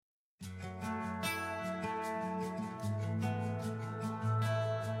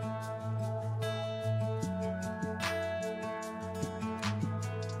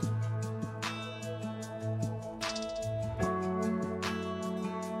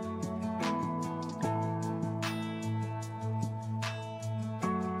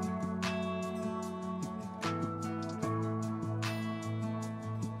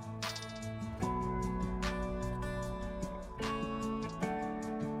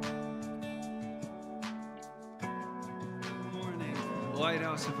White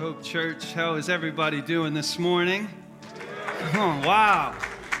House of Hope Church. How is everybody doing this morning? Oh, wow.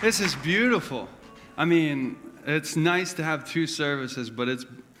 This is beautiful. I mean, it's nice to have two services, but it's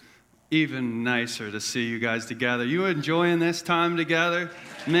even nicer to see you guys together. You enjoying this time together?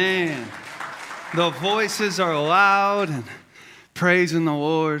 Man, the voices are loud and praising the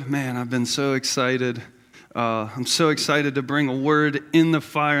Lord. Man, I've been so excited. I'm so excited to bring a word in the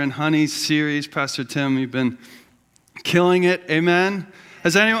Fire and Honey series. Pastor Tim, you've been killing it. Amen.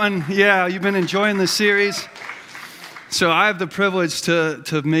 Has anyone, you've been enjoying the series? So I have the privilege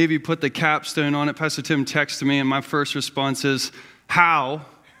to maybe put the capstone on it. Pastor Tim texted me, and my first response is, how?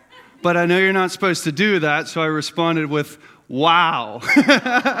 But I know you're not supposed to do that, so I responded with, wow.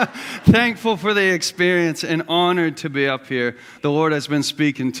 Thankful for the experience and honored to be up here. The Lord has been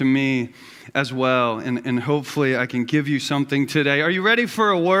speaking to me as well, and hopefully I can give you something today. Are you ready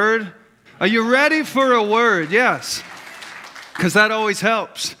for a word? Are you ready for a word? Yes. Because that always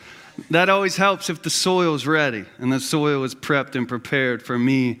helps. That always helps if the soil is ready and the soil is prepped and prepared for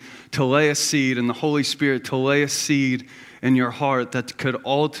me to lay a seed and the Holy Spirit to lay a seed in your heart that could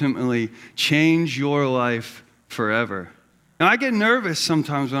ultimately change your life forever. Now, I get nervous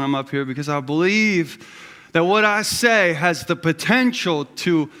sometimes when I'm up here because I believe that what I say has the potential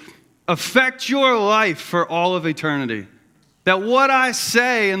to affect your life for all of eternity. That what I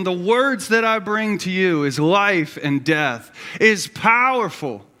say and the words that I bring to you is life and death, is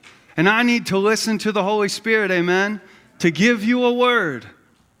powerful. And I need to listen to the Holy Spirit, amen, to give you a word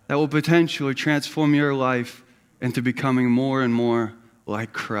that will potentially transform your life into becoming more and more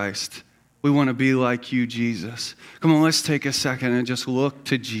like Christ. We want to be like you, Jesus. Come on, let's take a second and just look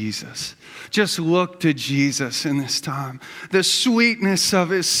to Jesus. Just look to Jesus in this time. The sweetness of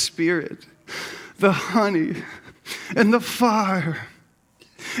his Spirit, the honey and the fire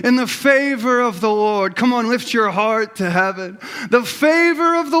and the favor of the Lord. Come on, lift your heart to heaven. The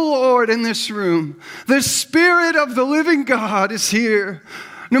favor of the Lord in this room. The Spirit of the living God is here.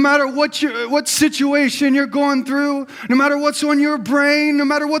 No matter what situation you're going through, no matter what's on your brain, no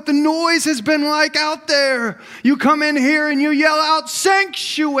matter what the noise has been like out there, you come in here and you yell out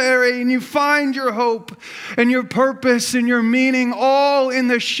sanctuary and you find your hope and your purpose and your meaning all in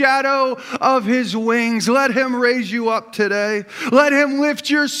the shadow of his wings. Let him raise you up today. Let him lift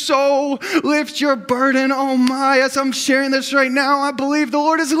your soul, lift your burden. Oh my, as I'm sharing this right now, I believe the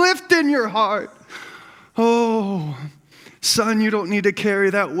Lord is lifting your heart. Oh, son, you don't need to carry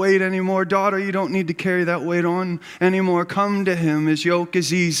that weight anymore. Daughter, you don't need to carry that weight on anymore. Come to him. His yoke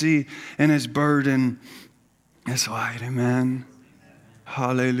is easy and his burden is light. Amen.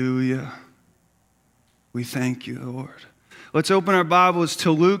 Hallelujah. We thank you, Lord. Let's open our Bibles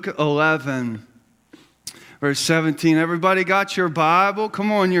to Luke 11, verse 17. Everybody got your Bible?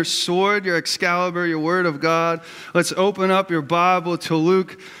 Come on, your sword, your Excalibur, your Word of God. Let's open up your Bible to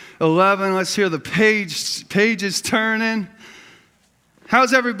Luke 11. Let's hear the pages turning.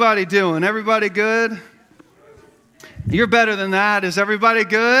 How's everybody doing? Everybody good? You're better than that. Is everybody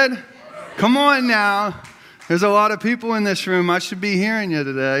good? Come on now. There's a lot of people in this room. I should be hearing you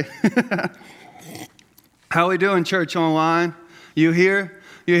today. How we doing, church online? You here?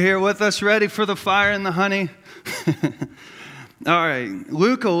 You here with us? Ready for the fire and the honey? All right.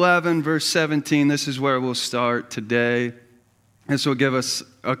 Luke 11, verse 17. This is where we'll start today. This will give us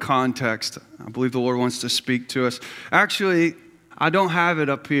a context. I believe the Lord wants to speak to us. Actually, I don't have it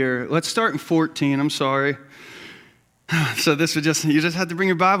up here. Let's start in 14. I'm sorry. So you just have to bring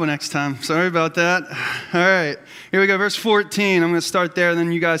your Bible next time. Sorry about that. All right. Here we go. Verse 14. I'm going to start there, and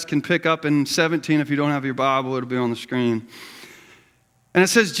then you guys can pick up in 17. If you don't have your Bible, it'll be on the screen. And it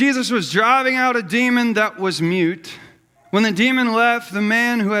says, Jesus was driving out a demon that was mute. When the demon left, the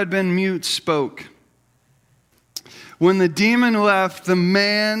man who had been mute spoke. When the demon left the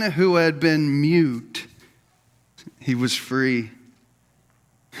man who had been mute, he was free.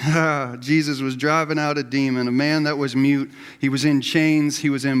 Jesus was driving out a demon, a man that was mute. He was in chains, he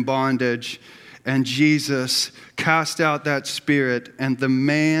was in bondage. And Jesus cast out that spirit, and the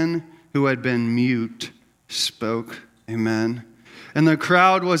man who had been mute spoke. Amen. And the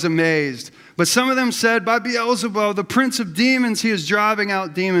crowd was amazed. But some of them said, by Beelzebub, the prince of demons, he is driving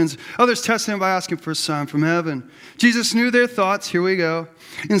out demons. Others tested him by asking for a sign from heaven. Jesus knew their thoughts, here we go,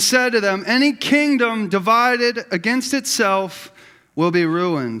 and said to them, any kingdom divided against itself will be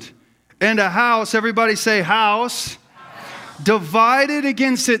ruined. And a house, everybody say house, divided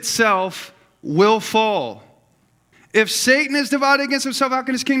against itself will fall. If Satan is divided against himself, how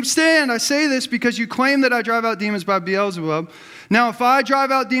can his kingdom stand? I say this because you claim that I drive out demons by Beelzebub. Now, if I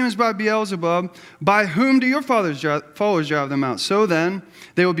drive out demons by Beelzebub, by whom do your followers drive them out? So then,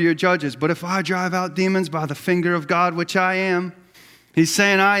 they will be your judges. But if I drive out demons by the finger of God, which I am, He's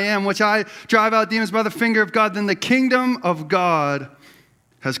saying, I am, which I drive out demons by the finger of God, then the kingdom of God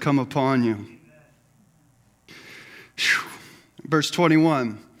has come upon you. Whew. Verse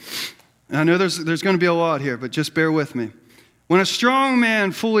 21. I know there's going to be a lot here, but just bear with me. When a strong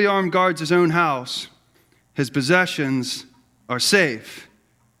man fully armed guards his own house, his possessions are safe.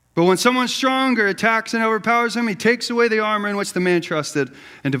 But when someone stronger attacks and overpowers him, he takes away the armor in which the man trusted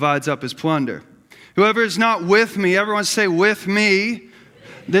and divides up his plunder. Whoever is not with me, everyone say with me.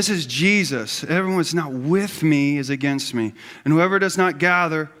 This is Jesus. Everyone who's not with me is against me. And whoever does not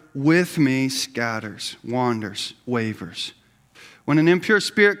gather with me scatters, wanders, wavers. When an impure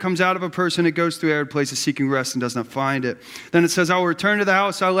spirit comes out of a person, it goes through arid places seeking rest and does not find it. Then it says, I will return to the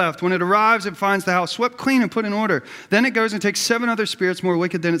house I left. When it arrives, it finds the house swept clean and put in order. Then it goes and takes 7 other spirits more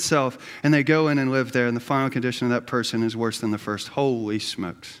wicked than itself, and they go in and live there. And the final condition of that person is worse than the first. Holy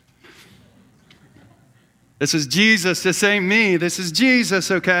smokes. This is Jesus. This ain't me. This is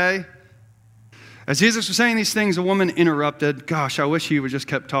Jesus, okay? As Jesus was saying these things, a woman interrupted. Gosh, I wish he would just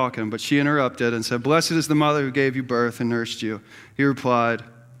kept talking, but she interrupted and said, Blessed is the mother who gave you birth and nursed you. He replied,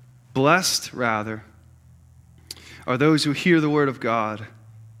 Blessed, rather, are those who hear the word of God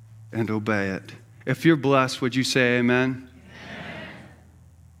and obey it. If you're blessed, would you say amen? Amen.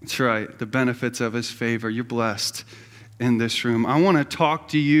 That's right, the benefits of his favor. You're blessed in this room. I want to talk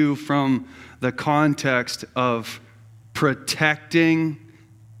to you from the context of protecting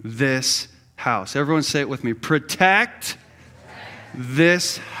this house. Everyone say it with me. Protect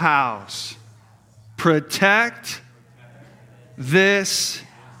this house. Protect this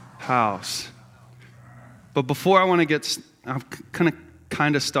house. But before I want to get, I'm going to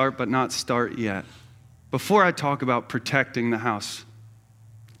kind of start, but not start yet. Before I talk about protecting the house,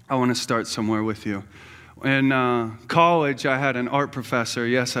 I want to start somewhere with you. In college, I had an art professor.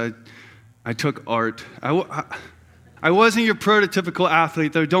 Yes, I took art. I wasn't your prototypical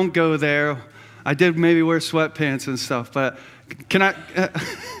athlete, though. Don't go there. I did maybe wear sweatpants and stuff, but can I...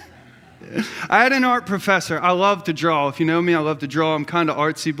 I had an art professor. I love to draw. If you know me, I love to draw. I'm kind of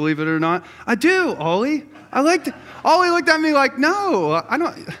artsy, believe it or not. I do, Ollie. Ollie looked at me like, no, I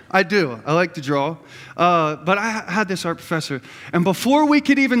don't. I do. I like to draw. But I had this art professor. And before we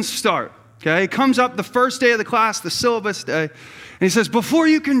could even start, okay, it comes up the first day of the class, the syllabus day, and he says, before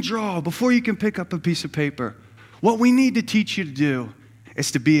you can draw, before you can pick up a piece of paper, what we need to teach you to do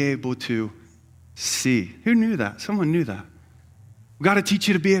is to be able to see. Who knew that? Someone knew that. We've got to teach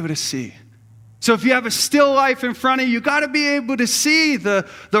you to be able to see. So if you have a still life in front of you, you got to be able to see the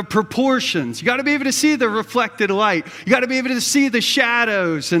proportions. You got to be able to see the reflected light. You got to be able to see the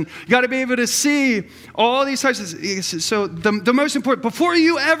shadows. And you got to be able to see all these types of... So the most important, before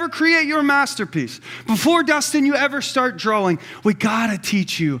you ever create your masterpiece, before, Dustin, you ever start drawing, we got to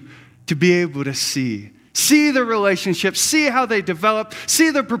teach you to be able to see. See the relationships, see how they develop,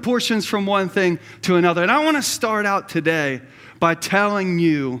 see the proportions from one thing to another. And I want to start out today by telling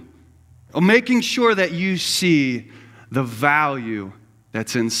you, or making sure that you see the value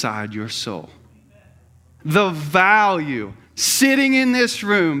that's inside your soul. The value sitting in this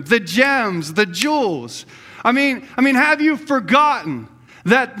room, the gems, the jewels. I mean, have you forgotten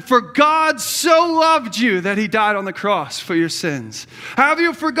that for God so loved you that he died on the cross for your sins? Have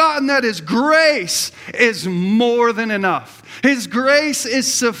you forgotten that his grace is more than enough? His grace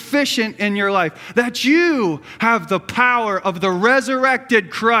is sufficient in your life, that you have the power of the resurrected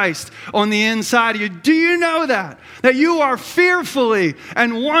Christ on the inside of you. Do you know that? That you are fearfully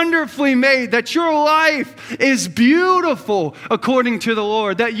and wonderfully made, that your life is beautiful according to the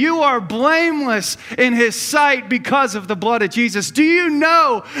Lord, that you are blameless in his sight because of the blood of Jesus. Do you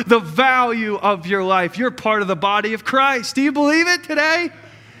know the value of your life? You're part of the body of Christ. Do you believe it today?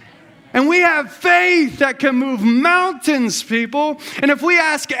 And we have faith that can move mountains, people. And if we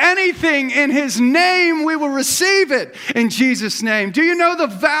ask anything in his name, we will receive it in Jesus' name. Do you know the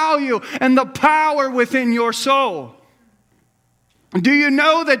value and the power within your soul? Do you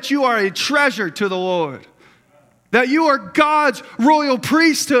know that you are a treasure to the Lord? That you are God's royal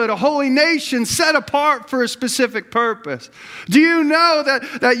priesthood, a holy nation set apart for a specific purpose? Do you know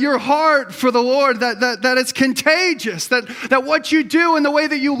that your heart for the Lord, that it's contagious, that what you do and the way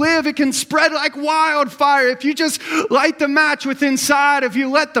that you live, it can spread like wildfire if you just light the match within inside, if you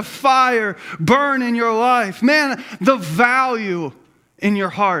let the fire burn in your life? Man, the value in your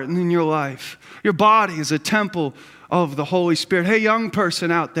heart and in your life. Your body is a temple of the Holy Spirit. Hey, young person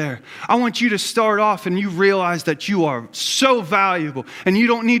out there, I want you to start off and you realize that you are so valuable and you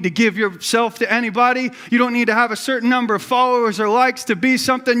don't need to give yourself to anybody. You don't need to have a certain number of followers or likes to be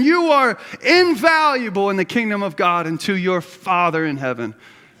something. You are invaluable in the kingdom of God and to your Father in heaven,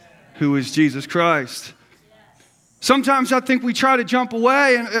 who is Jesus Christ. Sometimes I think we try to jump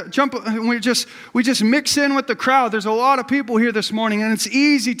away and we just mix in with the crowd. There's a lot of people here this morning, and it's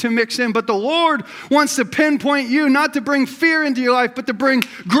easy to mix in. But the Lord wants to pinpoint you, not to bring fear into your life, but to bring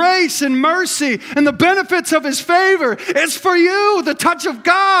grace and mercy and the benefits of His favor. It's for you. The touch of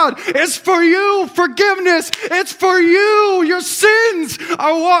God is for you. Forgiveness. It's for you. Your sins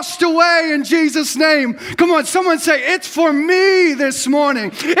are washed away in Jesus' name. Come on, someone say, it's for me this morning.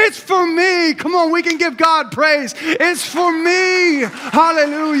 It's for me. Come on, we can give God praise. It's for me.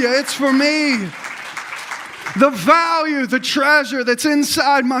 Hallelujah. It's for me. The value, the treasure that's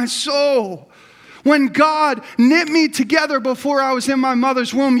inside my soul. When God knit me together before I was in my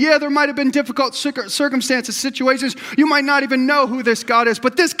mother's womb, yeah, there might have been difficult circumstances, situations. You might not even know who this God is,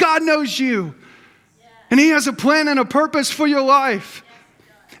 but this God knows you. And He has a plan and a purpose for your life.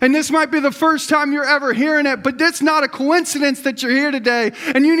 And this might be the first time you're ever hearing it, but it's not a coincidence that you're here today.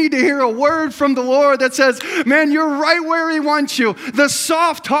 And you need to hear a word from the Lord that says, man, you're right where He wants you. The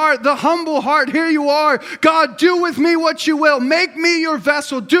soft heart, the humble heart, here you are. God, do with me what you will. Make me your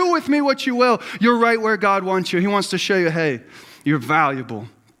vessel. Do with me what you will. You're right where God wants you. He wants to show you, hey, you're valuable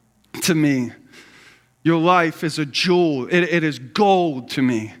to me. Your life is a jewel. It is gold to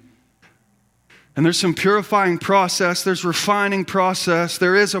me. And there's some purifying process, there's refining process,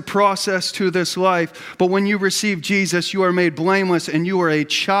 there is a process to this life. But when you receive Jesus, you are made blameless and you are a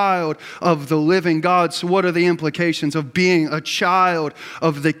child of the living God. So what are the implications of being a child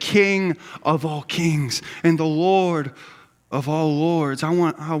of the King of all kings and the Lord of all lords? I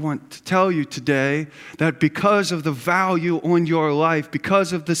want to tell you today that because of the value on your life,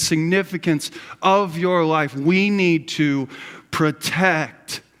 because of the significance of your life, we need to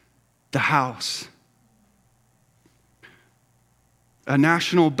protect the house. A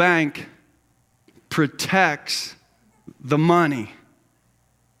national bank protects the money.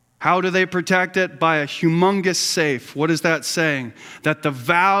 How do they protect it? By a humongous safe. What is that saying? That the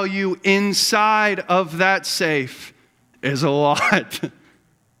value inside of that safe is a lot.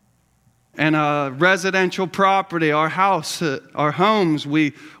 And a residential property, our house, our homes,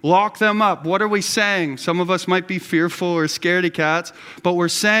 we lock them up. What are we saying? Some of us might be fearful or scaredy cats, but we're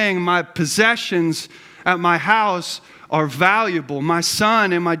saying my possessions at my house are valuable. My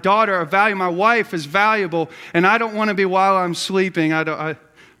son and my daughter are valuable. My wife is valuable, and I don't want to be while I'm sleeping. You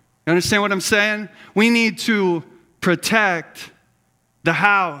understand what I'm saying? We need to protect the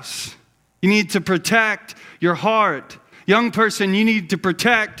house. You need to protect your heart. Young person, you need to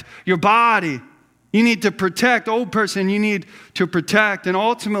protect your body. You need to protect. Old person, you need to protect. And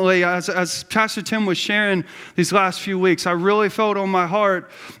ultimately, as Pastor Tim was sharing these last few weeks, I really felt on my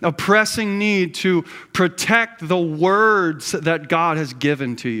heart a pressing need to protect the words that God has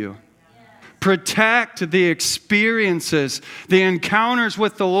given to you. Protect the experiences, the encounters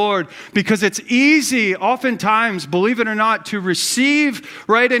with the Lord, because it's easy, oftentimes, believe it or not, to receive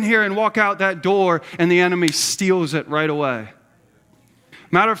right in here and walk out that door, and the enemy steals it right away.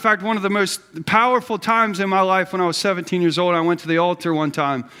 Matter of fact, one of the most powerful times in my life when I was 17 years old, I went to the altar one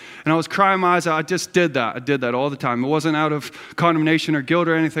time, and I was crying my eyes out. I just did that. I did that all the time. It wasn't out of condemnation or guilt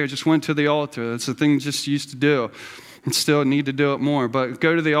or anything. I just went to the altar. That's the thing I just used to do, and still need to do it more. But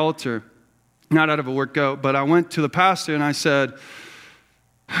go to the altar. Not out of a workout, but I went to the pastor and I said,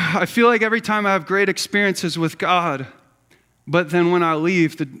 I feel like every time I have great experiences with God, but then when I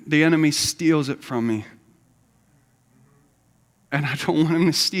leave, the enemy steals it from me. And I don't want him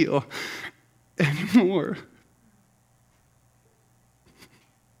to steal anymore.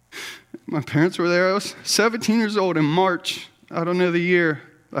 My parents were there. I was 17 years old in March. I don't know the year.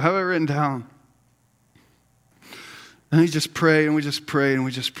 I have it written down. And we just prayed, and we just prayed, and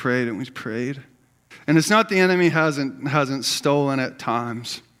we just prayed, and we prayed. And it's not the enemy hasn't stolen at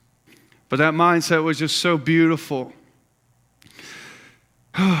times. But that mindset was just so beautiful.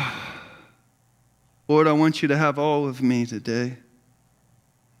 Lord, I want you to have all of me today.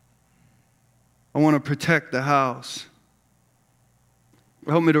 I want to protect the house.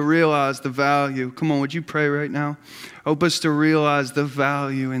 Help me to realize the value. Come on, would you pray right now? Help us to realize the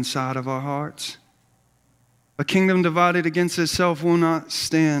value inside of our hearts. A kingdom divided against itself will not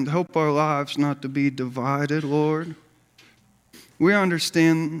stand. Help our lives not to be divided, Lord. We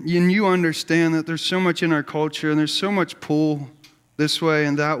understand, and you understand that there's so much in our culture, and there's so much pull this way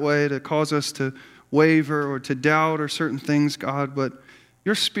and that way to cause us to waver or to doubt or certain things, God. But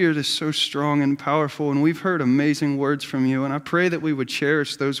your Spirit is so strong and powerful, and we've heard amazing words from you. And I pray that we would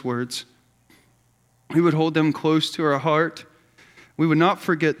cherish those words. We would hold them close to our heart. We would not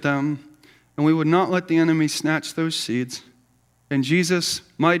forget them. And we would not let the enemy snatch those seeds. In Jesus'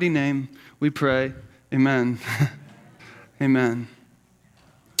 mighty name, we pray. Amen. Amen.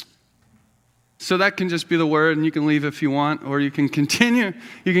 So that can just be the word, and you can leave if you want, or you can continue.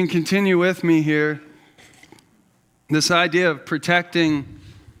 You can continue with me here. This idea of protecting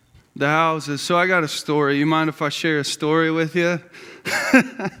the houses. So I got a story. You mind if I share a story with you?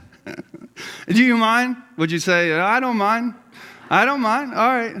 Do you mind? Would you say, I don't mind? I don't mind.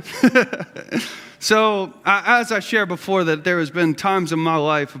 All right. So as I shared before, that there has been times in my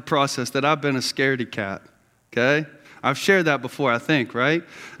life, a process, that I've been a scaredy cat. Okay? I've shared that before, I think, right?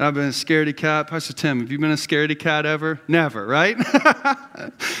 I've been a scaredy cat. Pastor Tim, have you been a scaredy cat ever? Never, right?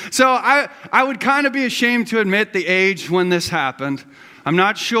 So I would kind of be ashamed to admit the age when this happened. I'm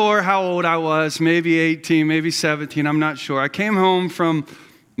not sure how old I was, maybe 18, maybe 17, I'm not sure. I came home from,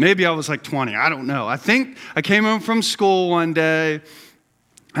 maybe I was like 20, I don't know. I think I came home from school one day,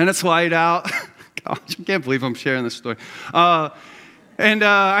 and it's light out. Gosh, I can't believe I'm sharing this story.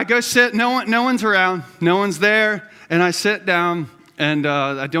 I go sit, no one's around, no one's there. And I sit down, and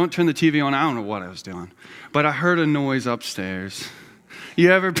I don't turn the TV on. I don't know what I was doing. But I heard a noise upstairs.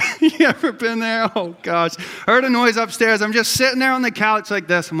 You ever been there? Oh, gosh. Heard a noise upstairs. I'm just sitting there on the couch like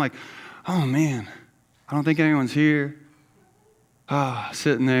this. I'm like, oh, man, I don't think anyone's here.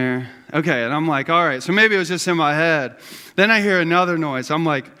 Sitting there. Okay, and I'm like, all right, so maybe it was just in my head. Then I hear another noise. I'm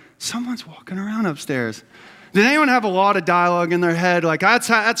like, someone's walking around upstairs. Did anyone have a lot of dialogue in their head? Like,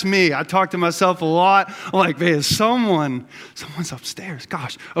 that's me. I talk to myself a lot. I'm like, man, someone's upstairs.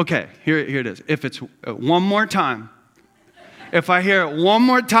 Gosh. Okay, here it is. If it's one more time, if I hear it one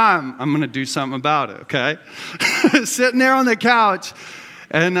more time, I'm going to do something about it, okay? Sitting there on the couch,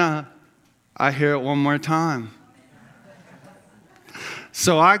 and I hear it one more time.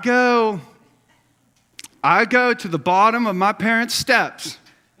 So I go to the bottom of my parents' steps.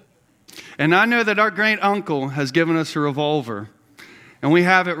 And I know that our great uncle has given us a revolver. And we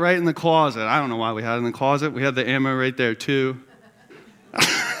have it right in the closet. I don't know why we had it in the closet. We had the ammo right there too.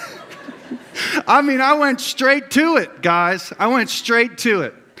 I mean, I went straight to it, guys. I went straight to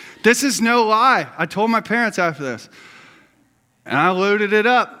it. This is no lie. I told my parents after this. And I loaded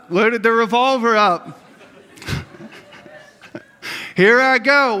the revolver up. Here I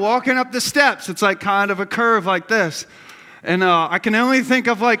go, walking up the steps. It's like kind of a curve like this. And I can only think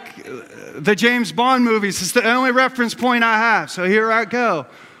of like the James Bond movies. It's the only reference point I have. So here I go.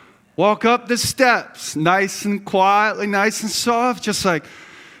 Walk up the steps, nice and quietly, nice and soft, just like,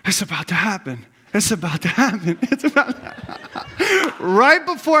 it's about to happen. It's about to happen. It's about to happen. Right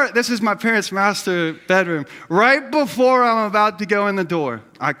before, this is my parents' master bedroom. Right before I'm about to go in the door,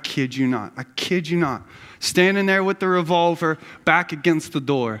 I kid you not, standing there with the revolver back against the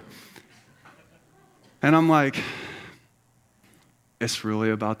door. And I'm like, it's really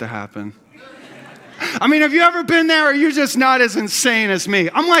about to happen. I mean, have you ever been there, or are you just not as insane as me?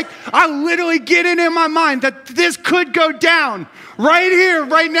 I'm like, I literally get it in my mind that this could go down right here,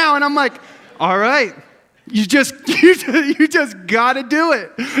 right now. And I'm like, all right, you just got to do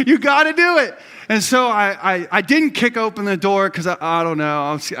it. You got to do it. And so I didn't kick open the door because I don't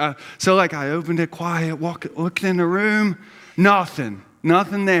know. So like I opened it quiet, looked in the room, nothing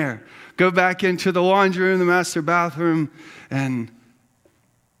there. Go back into the laundry room, the master bathroom, and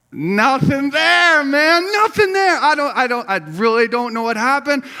nothing there, man. Nothing there. I really don't know what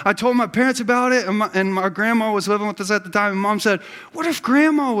happened. I told my parents about it, and my grandma was living with us at the time, and Mom said, what if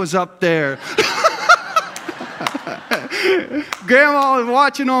Grandma was up there? Grandma was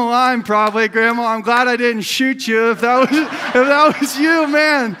watching online probably. Grandma, I'm glad I didn't shoot you if that was you,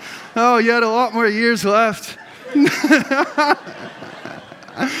 man. Oh, you had a lot more years left.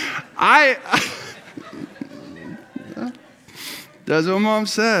 That's what Mom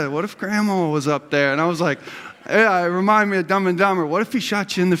said. What if Grandma was up there? And I was like, yeah, it reminded me of Dumb and Dumber. What if he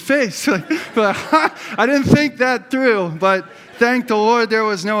shot you in the face? I didn't think that through, but thank the Lord there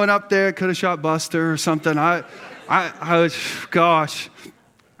was no one up there. Could have shot Buster or something. I was, gosh,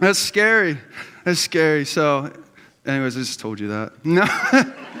 that's scary. That's scary. So, anyways, I just told you that. No.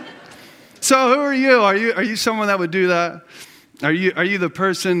 So who are you? Are you someone that would do that? Are you the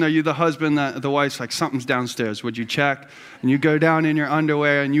person, are you the husband that the wife's like, something's downstairs, would you check? And you go down in your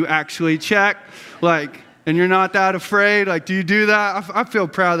underwear and you actually check, like, and you're not that afraid? Like, do you do that? I feel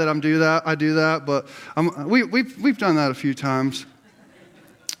proud that I do that, but we've done that a few times.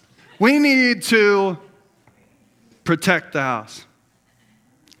 We need to protect the house.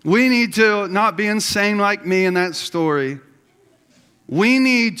 We need to not be insane like me in that story. We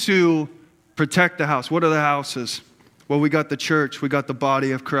need to protect the house. What are the houses? Well, we got the church, we got the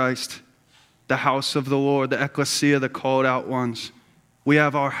body of Christ, the house of the Lord, the ecclesia, the called out ones. We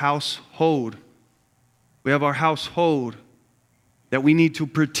have our household. We have our household that we need to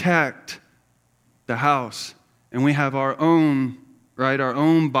protect the house. And we have our own, right, our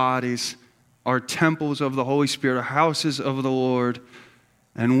own bodies are temples of the Holy Spirit, are houses of the Lord,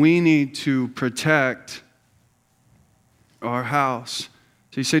 and we need to protect our house.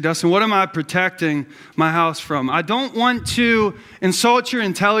 So you say, Dustin, what am I protecting my house from? I don't want to insult your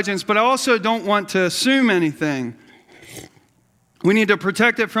intelligence, but I also don't want to assume anything. We need to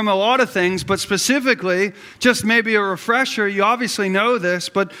protect it from a lot of things, but specifically, just maybe a refresher, you obviously know this,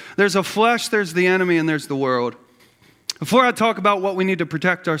 but there's a flesh, there's the enemy, and there's the world. Before I talk about what we need to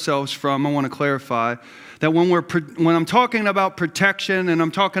protect ourselves from, I want to clarify that when I'm talking about protection and I'm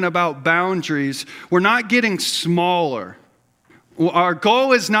talking about boundaries, we're not getting smaller. Our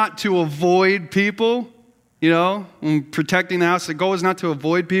goal is not to avoid people, when protecting the house. The goal is not to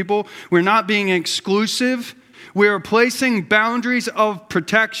avoid people. We're not being exclusive. We are placing boundaries of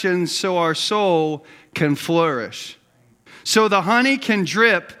protection so our soul can flourish. So the honey can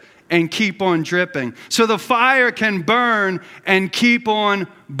drip and keep on dripping. So the fire can burn and keep on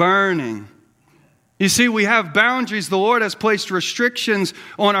burning. You see, we have boundaries. The Lord has placed restrictions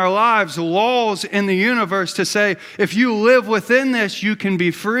on our lives, laws in the universe to say, if you live within this, you can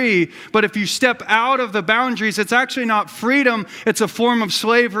be free. But if you step out of the boundaries, it's actually not freedom. It's a form of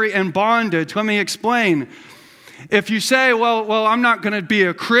slavery and bondage. Let me explain. If you say, well, I'm not going to be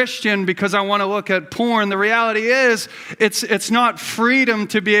a Christian because I want to look at porn, the reality is it's not freedom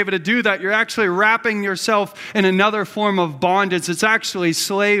to be able to do that. You're actually wrapping yourself in another form of bondage. It's actually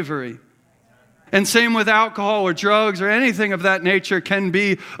slavery. And same with alcohol or drugs or anything of that nature can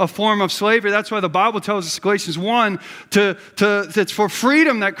be a form of slavery. That's why the Bible tells us, Galatians 1, it's for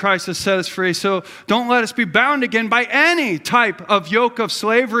freedom that Christ has set us free. So don't let us be bound again by any type of yoke of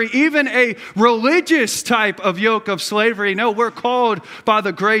slavery, even a religious type of yoke of slavery. No, we're called by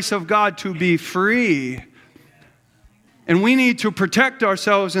the grace of God to be free. And we need to protect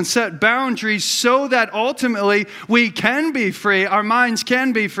ourselves and set boundaries so that ultimately we can be free, our minds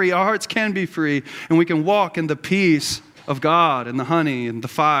can be free, our hearts can be free, and we can walk in the peace of God and the honey and the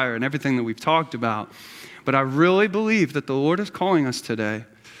fire and everything that we've talked about. But I really believe that the Lord is calling us today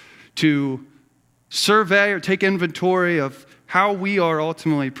to survey or take inventory of how we are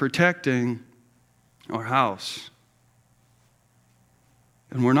ultimately protecting our house.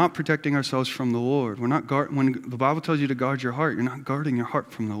 And we're not protecting ourselves from the Lord. When the Bible tells you to guard your heart, you're not guarding your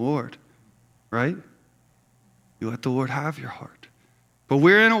heart from the Lord, right? You let the Lord have your heart. But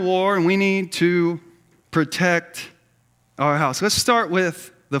we're in a war and we need to protect our house. Let's start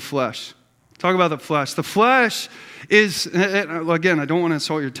with the flesh. Talk about the flesh. The flesh is, again, I don't want to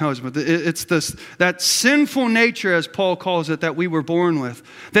insult your intelligence, but it's that sinful nature, as Paul calls it, that we were born with,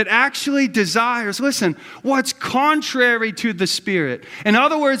 that actually desires, listen, what's contrary to the Spirit. In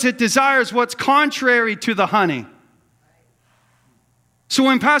other words, it desires what's contrary to the honey. So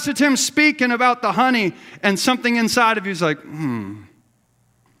when Pastor Tim's speaking about the honey and something inside of you is like,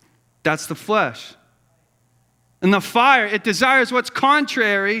 that's the flesh. And the fire, it desires what's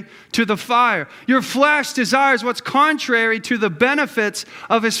contrary to the fire. Your flesh desires what's contrary to the benefits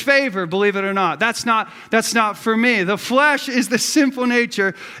of His favor, believe it or not. That's not for me. The flesh is the sinful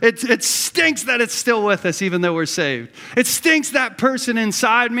nature. It stinks that it's still with us even though we're saved. It stinks that person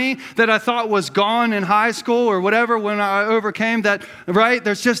inside me that I thought was gone in high school or whatever when I overcame that, right?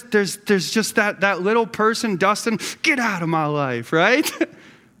 There's just that little person, Dustin, get out of my life, right?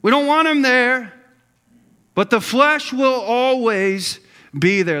 We don't want him there. But the flesh will always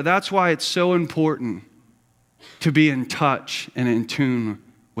be there. That's why it's so important to be in touch and in tune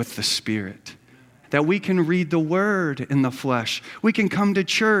with the Spirit. That we can read the Word in the flesh. We can come to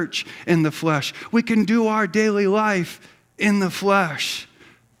church in the flesh. We can do our daily life in the flesh.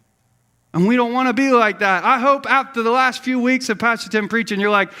 And we don't want to be like that. I hope after the last few weeks of Pastor Tim preaching, you're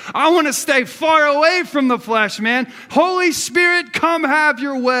like, I want to stay far away from the flesh, man. Holy Spirit, come have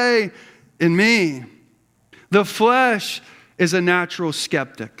your way in me. The flesh is a natural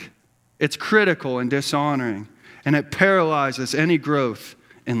skeptic. It's critical and dishonoring, and it paralyzes any growth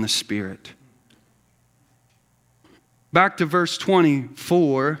in the Spirit. Back to verse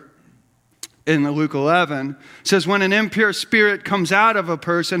 24 in Luke 11, it says, when an impure spirit comes out of a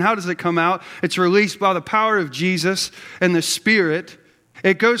person, how does it come out? It's released by the power of Jesus and the Spirit.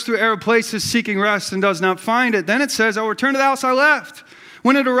 It goes through arid places seeking rest and does not find it. Then it says, I'll return to the house I left.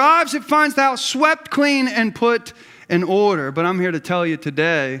 When it arrives, it finds the house swept clean and put in order. But I'm here to tell you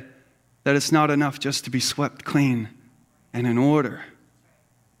today that it's not enough just to be swept clean and in order.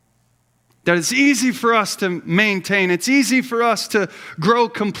 That it's easy for us to maintain. It's easy for us to grow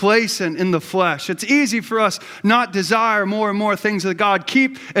complacent in the flesh. It's easy for us not desire more and more things of God.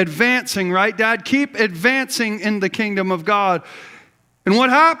 Keep advancing, right, Dad? Keep advancing in the kingdom of God. And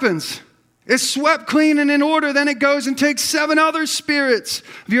what happens? It's swept clean and in order. Then it goes and takes 7 other spirits.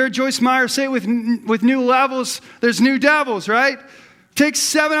 Have you heard Joyce Meyer say with new levels, there's new devils, right? Takes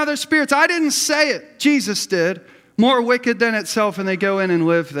 7 other spirits. I didn't say it. Jesus did. More wicked than itself, and they go in and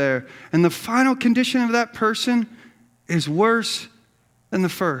live there. And the final condition of that person is worse than the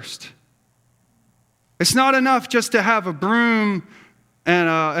first. It's not enough just to have a broom and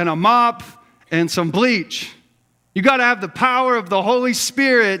a mop and some bleach. You got to have the power of the Holy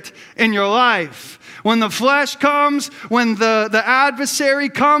Spirit in your life. When the flesh comes, when the adversary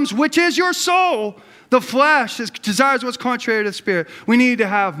comes, which is your soul, the flesh desires what's contrary to the Spirit. We need to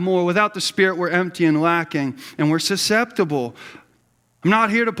have more. Without the Spirit, we're empty and lacking, and we're susceptible. I'm not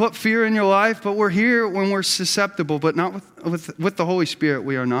here to put fear in your life, but we're here when we're susceptible, but not with the Holy Spirit,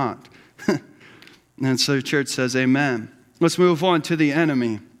 we are not. And so the church says, amen. Let's move on to the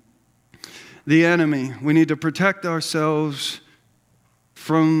enemy. The enemy. We need to protect ourselves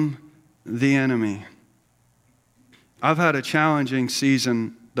from the enemy. I've had a challenging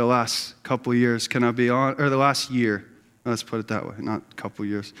season the last couple years. Can I be on? Or the last year. Let's put it that way, not a couple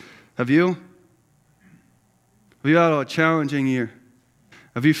years. Have you? Have you had a challenging year?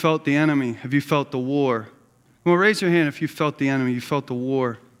 Have you felt the enemy? Have you felt the war? Well, raise your hand if you felt the enemy, you felt the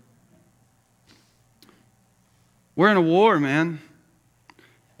war. We're in a war, man.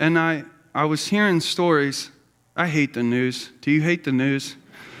 And I was hearing stories. I hate the news. Do you hate the news?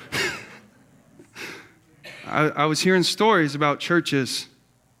 I was hearing stories about churches,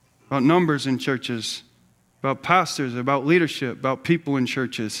 about numbers in churches, about pastors, about leadership, about people in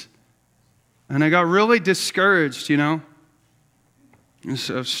churches. And I got really discouraged, you know. I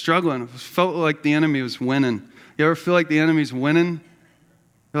was struggling. I felt like the enemy was winning. You ever feel like the enemy's winning?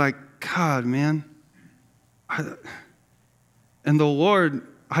 You're like, God, man. And the Lord,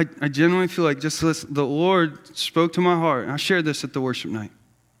 I genuinely feel like, just listen, the Lord spoke to my heart. And I shared this at the worship night.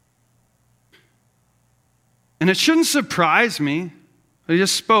 And it shouldn't surprise me. He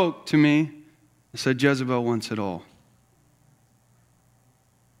just spoke to me and said, Jezebel wants it all.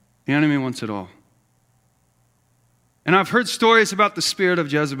 The enemy wants it all. And I've heard stories about the spirit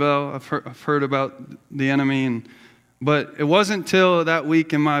of Jezebel. I've heard about the enemy. But it wasn't till that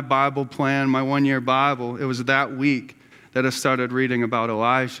week in my Bible plan, my 1-year Bible, it was that week that I started reading about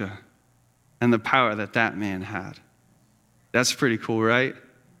Elijah and the power that man had. That's pretty cool, right?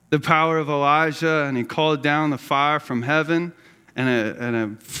 The power of Elijah, and he called down the fire from heaven, and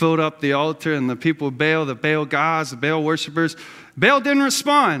it filled up the altar, and the people of Baal, the Baal gods, the Baal worshipers, Baal didn't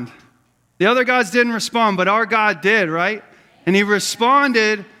respond. The other gods didn't respond, but our God did, right? And he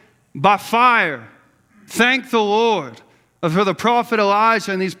responded by fire. Thank the Lord for the prophet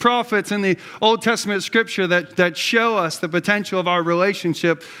Elijah and these prophets in the Old Testament scripture that show us the potential of our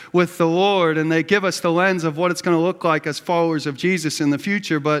relationship with the Lord. And they give us the lens of what it's going to look like as followers of Jesus in the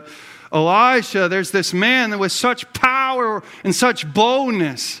future. But Elisha, there's this man that with such power and such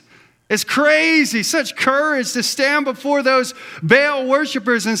boldness. It's crazy, such courage to stand before those Baal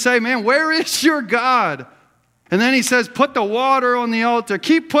worshipers and say, man, where is your God? And then he says, put the water on the altar.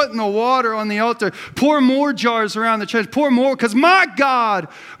 Keep putting the water on the altar. Pour more jars around the church. Pour more, because my God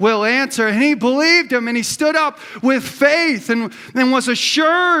will answer. And he believed him, and he stood up with faith and was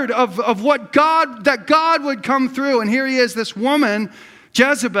assured of what that God would come through. And here he is, this woman,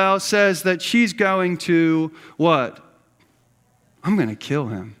 Jezebel, says that she's going to what? I'm going to kill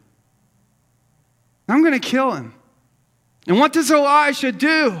him. I'm going to kill him. And what does Elisha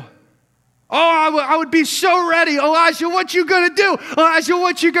do? Oh, I would be so ready. Elijah, what you going to do? Elijah,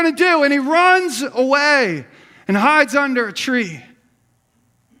 what you going to do? And he runs away and hides under a tree.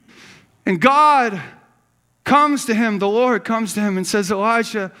 And God comes to him, the Lord comes to him and says,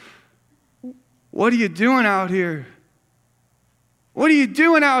 Elijah, what are you doing out here? What are you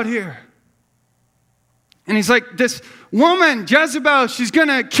doing out here? And he's like, this woman, Jezebel, she's going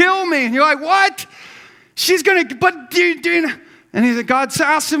to kill me. And you're like, what? She's going to, but and God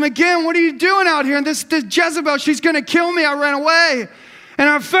asks him again, what are you doing out here? And this Jezebel, she's going to kill me. I ran away. And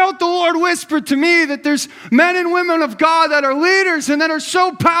I felt the Lord whisper to me that there's men and women of God that are leaders and that are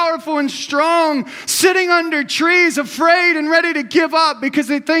so powerful and strong, sitting under trees, afraid and ready to give up because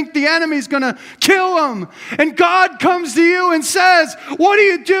they think the enemy's going to kill them. And God comes to you and says, what are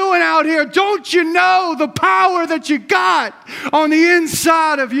you doing out here? Don't you know the power that you got on the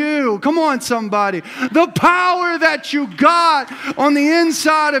inside of you? Come on, somebody. The power that you got on the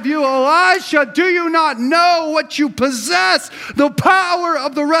inside of you. Elisha, do you not know what you possess? The power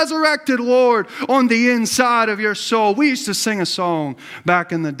of the resurrected Lord on the inside of your soul. We used to sing a song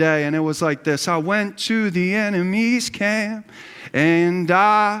back in the day, and it was like this. I went to the enemy's camp, and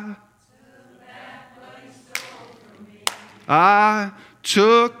I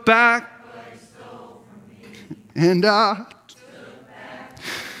took back And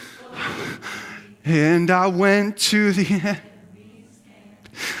I went to the end.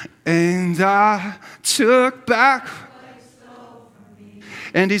 And I took back.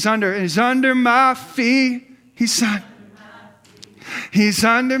 And he's under my feet. He's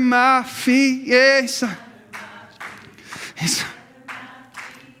under my feet. Yeah,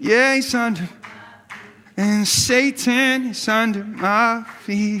 he's under. And Satan is under my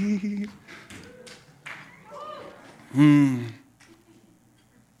feet. When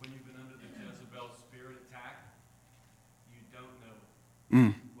you've been under the Jezebel spirit attack, you don't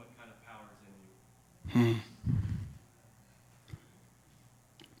know what kind of power is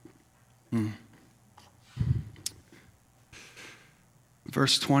in you.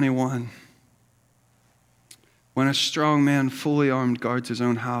 Verse 21. When a strong man fully armed guards his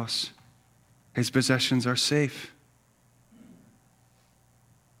own house, his possessions are safe.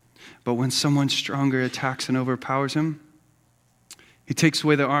 But when someone stronger attacks and overpowers him, he takes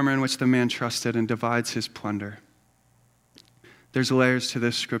away the armor in which the man trusted and divides his plunder. There's layers to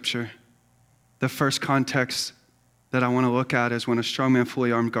this scripture. The first context that I want to look at is when a strong man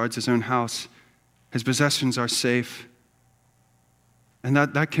fully armed guards his own house, his possessions are safe. And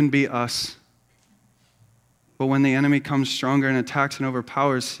that can be us. But when the enemy comes stronger and attacks and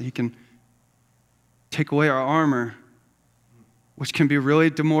overpowers, he can take away our armor, which can be really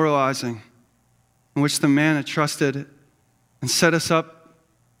demoralizing, in which the man had trusted and set us up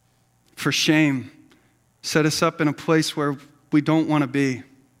for shame, set us up in a place where we don't want to be.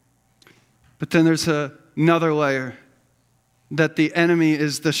 But then there's another layer, that the enemy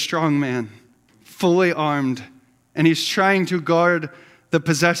is the strong man, fully armed, and he's trying to guard the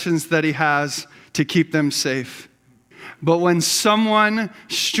possessions that he has to keep them safe. But when someone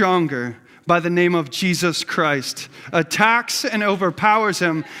stronger, by the name of Jesus Christ, attacks and overpowers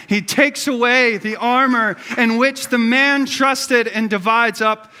him, he takes away the armor in which the man trusted and divides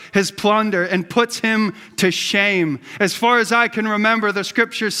up his plunder and puts him to shame. As far as I can remember, the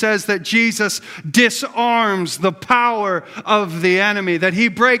scripture says that Jesus disarms the power of the enemy, that he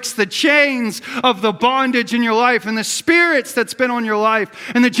breaks the chains of the bondage in your life and the spirits that's been on your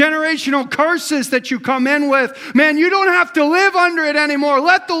life and the generational curses that you come in with. Man, you don't have to live under it anymore.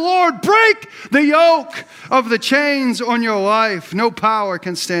 Let the Lord break the yoke of the chains on your life. No power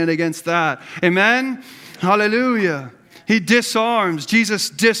can stand against that. Amen? Hallelujah. He disarms. Jesus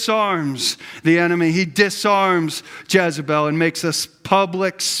disarms the enemy. He disarms Jezebel and makes a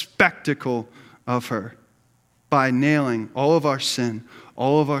public spectacle of her by nailing all of our sin,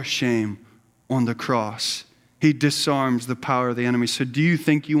 all of our shame on the cross. He disarms the power of the enemy. So do you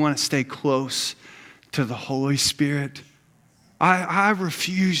think you want to stay close to the Holy Spirit? I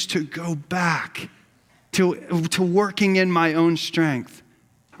refuse to go back to working in my own strength.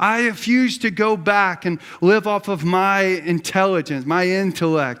 I refuse to go back and live off of my intelligence, my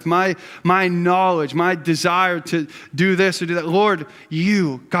intellect, my knowledge, my desire to do this or do that. Lord,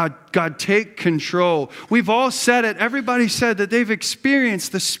 God, take control. We've all said it. Everybody said that they've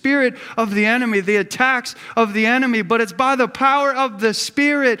experienced the spirit of the enemy, the attacks of the enemy, but it's by the power of the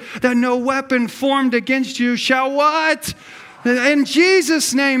Spirit that no weapon formed against you shall what? In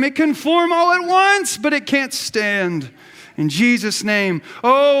Jesus' name, it can form all at once, but it can't stand. In Jesus' name,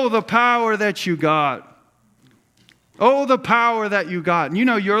 oh, the power that you got. Oh, the power that you got. And you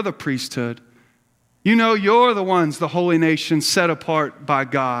know you're the priesthood. You know you're the ones, the holy nation, set apart by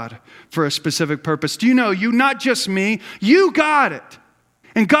God for a specific purpose. Do you know you, not just me, you got it.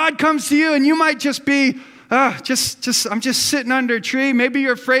 And God comes to you and you might just be, I'm just sitting under a tree. Maybe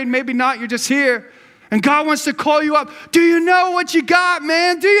you're afraid, maybe not, you're just here. And God wants to call you up. Do you know what you got,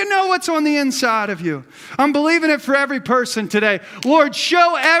 man? Do you know what's on the inside of you? I'm believing it for every person today. Lord,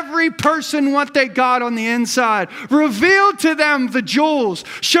 show every person what they got on the inside. Reveal to them the jewels.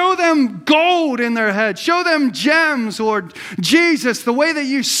 Show them gold in their head. Show them gems, Lord Jesus, the way that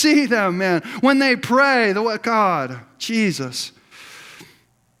you see them, man. When they pray, the way, God, Jesus.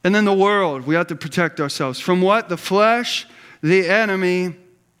 And then the world. We have to protect ourselves. From what? The flesh, the enemy,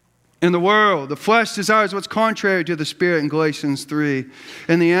 in the world. The flesh desires what's contrary to the Spirit in Galatians 3.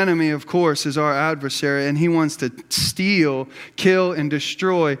 And the enemy, of course, is our adversary. And he wants to steal, kill, and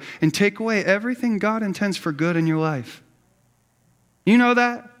destroy and take away everything God intends for good in your life. You know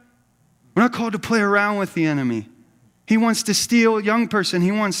that? We're not called to play around with the enemy. He wants to steal, young person,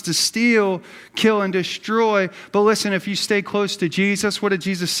 he wants to steal, kill, and destroy. But listen, if you stay close to Jesus, what did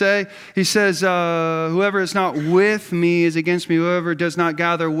Jesus say? He says, whoever is not with me is against me. Whoever does not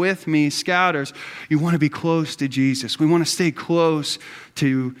gather with me scatters. You want to be close to Jesus. We want to stay close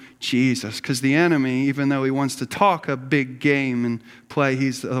to Jesus. Because the enemy, even though he wants to talk a big game and play,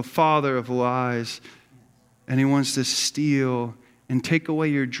 he's the father of lies. and he wants to steal and take away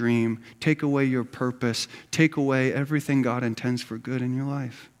your dream, take away your purpose, take away everything God intends for good in your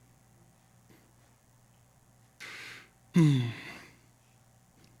life. You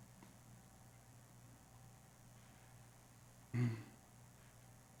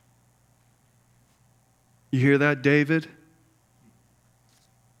hear that, David?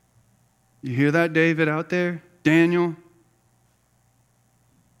 You hear that, David, out there? Daniel?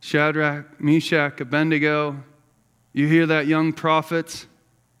 Shadrach, Meshach, Abednego? You hear that, young prophets?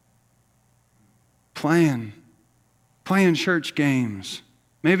 Playing church games.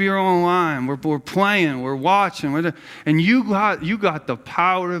 Maybe you're online. We're playing. We're watching. And you got the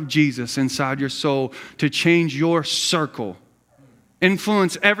power of Jesus inside your soul to change your circle.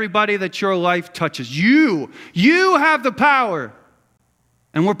 Influence everybody that your life touches. You have the power.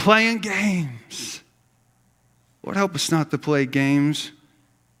 And we're playing games. Lord, help us not to play games.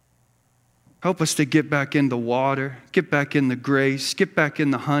 Help us to get back in the water, get back in the grace, get back in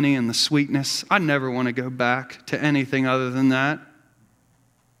the honey and the sweetness. I never want to go back to anything other than that.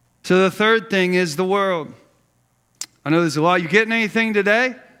 So the third thing is the world. I know there's a lot. You getting anything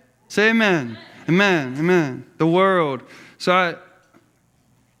today? Say amen. Amen. Amen. The world. So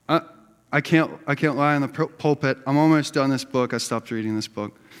I can't lie in the pulpit. I'm almost done this book. I stopped reading this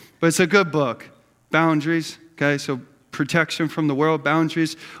book. But it's a good book. Boundaries. Okay, so protection from the world,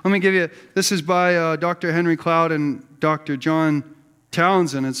 boundaries. Let me give you, this is by Dr. Henry Cloud and Dr. John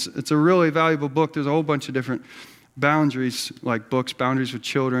Townsend. It's a really valuable book. There's a whole bunch of different boundaries, like books, boundaries with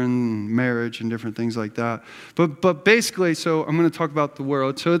children, marriage, and different things like that. But basically, so I'm going to talk about the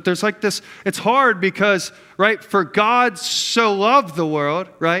world. So there's like this, it's hard because, right, for God so loved the world,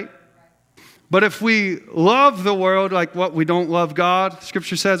 right? But if we love the world like what we don't love God,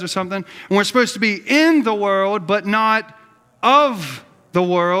 Scripture says or something, and we're supposed to be in the world but not of the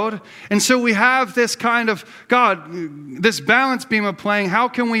world. And so we have this kind of, God, this balance beam of playing. How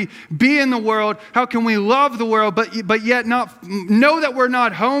can we be in the world? How can we love the world but yet not know that we're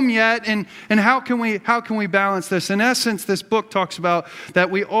not home yet? And how can we balance this? In essence, this book talks about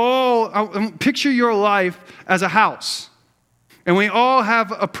that we all, picture your life as a house. And we all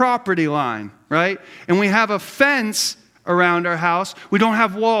have a property line, right? And we have a fence around our house. We don't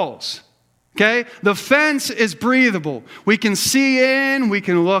have walls, okay? The fence is breathable. We can see in, we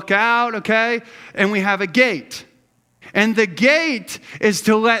can look out, okay? And we have a gate. And the gate is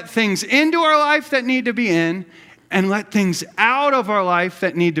to let things into our life that need to be in and let things out of our life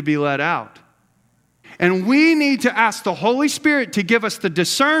that need to be let out. And we need to ask the Holy Spirit to give us the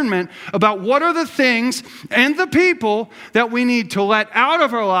discernment about what are the things and the people that we need to let out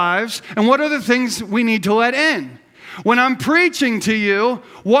of our lives and what are the things we need to let in. When I'm preaching to you,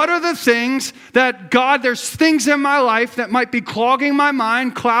 what are the things that, God, there's things in my life that might be clogging my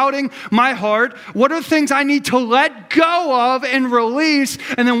mind, clouding my heart. What are the things I need to let go of and release?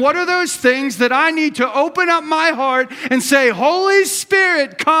 And then what are those things that I need to open up my heart and say, Holy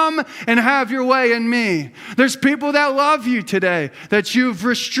Spirit, come and have your way in me. There's people that love you today, that you've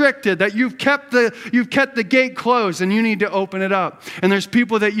restricted, that you've kept the gate closed and you need to open it up. And there's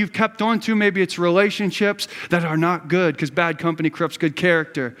people that you've kept onto, maybe it's relationships that are not good because bad company corrupts good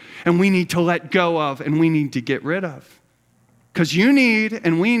character, and we need to let go of and we need to get rid of, because you need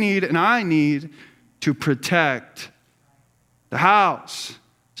and we need and I need to protect the house.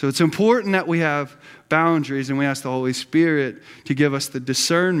 So it's important that we have boundaries, and we ask the Holy Spirit to give us the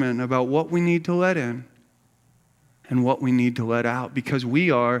discernment about what we need to let in and what we need to let out, because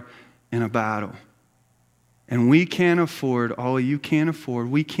we are in a battle and we can't afford, all of you can't afford,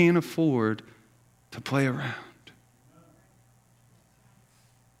 we can't afford to play around.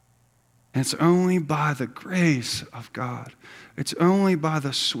 And it's only by the grace of God. It's only by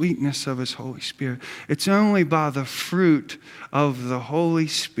the sweetness of His Holy Spirit. It's only by the fruit of the Holy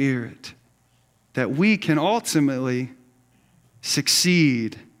Spirit that we can ultimately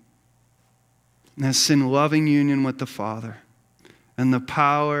succeed in this sin-loving union with the Father and the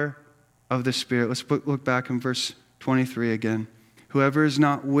power of the Spirit. Let's look back in verse 23 again. Whoever is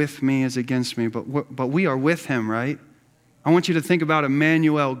not with me is against me, but we are with Him, right? I want you to think about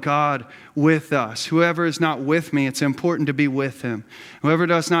Emmanuel, God with us. Whoever is not with me, it's important to be with Him. Whoever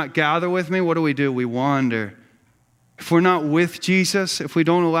does not gather with me, what do? We wander. If we're not with Jesus, if we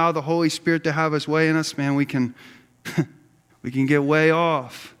don't allow the Holy Spirit to have His way in us, man, we can get way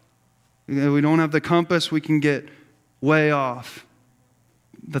off. If we don't have the compass, we can get way off.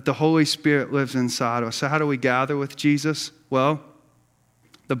 That the Holy Spirit lives inside of us. So how do we gather with Jesus? Well,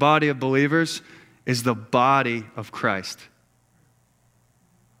 the body of believers is the body of Christ.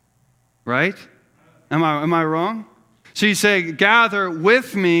 Right? Am I wrong? So you say, gather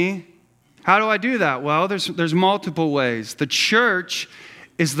with me How do I do that? Well, there's multiple ways. The church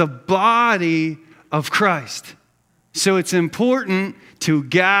is the body of Christ. So it's important to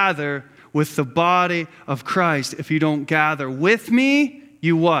gather with the body of Christ. If you don't gather with me,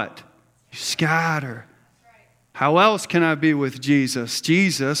 you what? You scatter. How else can I be with Jesus?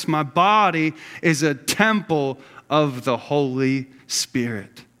 Jesus, my body is a temple of the Holy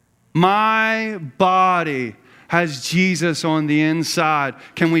Spirit. My body has Jesus on the inside.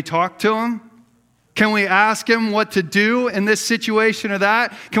 Can we talk to him? Can we ask him what to do in this situation or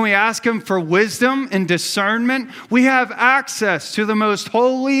that? Can we ask him for wisdom and discernment? We have access to the most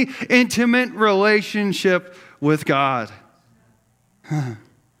holy, intimate relationship with God.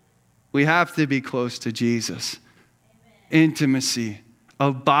 We have to be close to Jesus. Intimacy,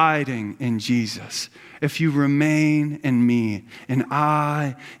 abiding in Jesus. If you remain in me and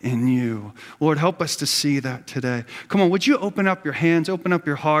I in you. Lord, help us to see that today. Come on, would you open up your hands, open up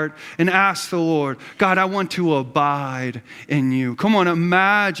your heart, and ask the Lord, God, I want to abide in you. Come on,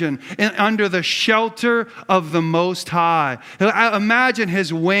 imagine under the shelter of the Most High. Imagine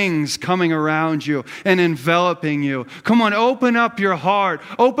his wings coming around you and enveloping you. Come on, open up your heart.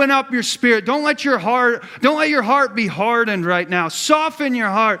 Open up your spirit. Don't let your heart be hardened right now. Soften your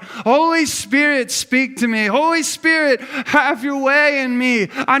heart. Holy Spirit, speak to me. Holy Spirit, have your way in me.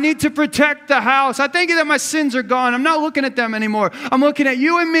 I need to protect the house. I thank you that my sins are gone. I'm not looking at them anymore. I'm looking at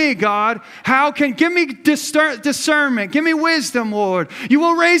you and me, God. Give me discernment. Give me wisdom, Lord. You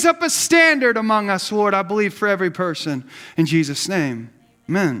will raise up a standard among us, Lord, I believe, for every person. In Jesus' name,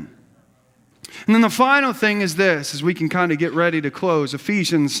 amen. And then the final thing is this, as we can kind of get ready to close,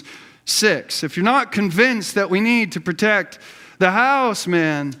 Ephesians 6. If you're not convinced that we need to protect the house,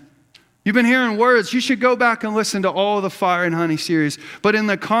 man, you've been hearing words. You should go back and listen to all the Fire and Honey series. But in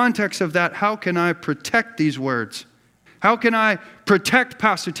the context of that, how can I protect these words? How can I protect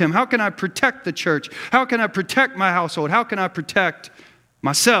Pastor Tim? How can I protect the church? How can I protect my household? How can I protect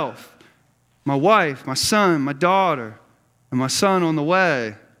myself, my wife, my son, my daughter, and my son on the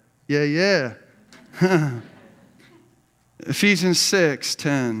way? Yeah. Ephesians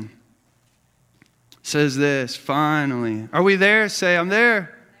 6:10 says this, finally. Are we there? Say, I'm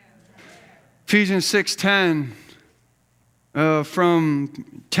there. Ephesians 6:10,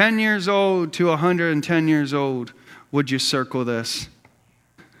 from 10 years old to 110 years old, would you circle this?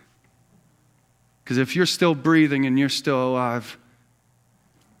 Because if you're still breathing and you're still alive,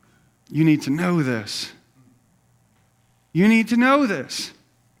 you need to know this. You need to know this.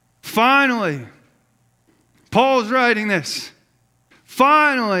 Finally, Paul's writing this.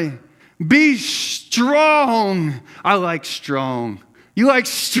 Finally, be strong. I like strong. You like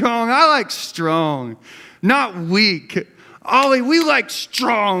strong? I like strong. Not weak. Ollie, we like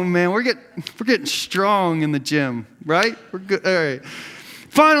strong, man. We're getting strong in the gym, right? We're good. All right.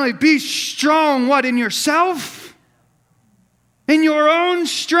 Finally, be strong, what, in yourself? In your own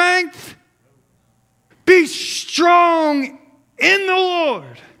strength? Be strong in the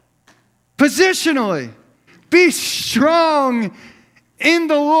Lord. Positionally, be strong in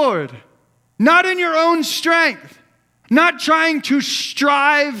the Lord. Not in your own strength. Not trying to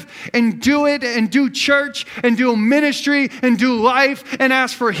strive and do it and do church and do ministry and do life and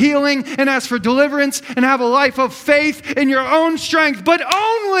ask for healing and ask for deliverance and have a life of faith in your own strength, but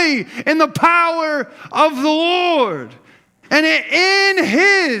only in the power of the Lord and in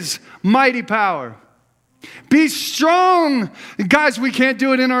His mighty power. Be strong. Guys, we can't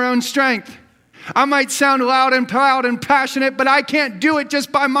do it in our own strength. I might sound loud and proud and passionate, but I can't do it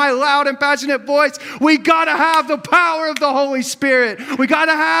just by my loud and passionate voice. We got to have the power of the Holy Spirit. We got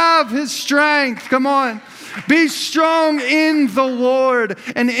to have His strength. Come on. Be strong in the Lord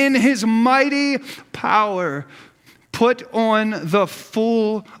and in His mighty power. Put on the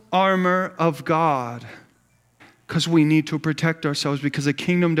full armor of God. Because we need to protect ourselves, because a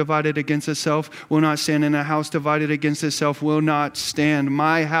kingdom divided against itself will not stand, and a house divided against itself will not stand.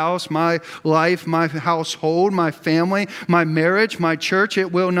 My house, my life, my household, my family, my marriage, my church,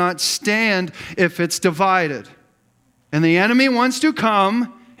 it will not stand if it's divided. And the enemy wants to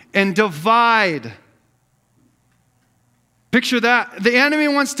come and divide. Picture that. The enemy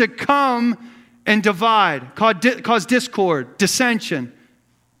wants to come and divide, cause discord, dissension.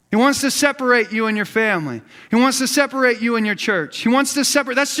 He wants to separate you and your family. He wants to separate you and your church. He wants to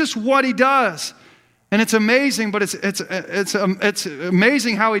separate. That's just what he does. And it's amazing, but it's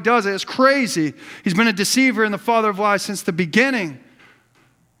amazing how he does it. It's crazy. He's been a deceiver and the father of lies since the beginning.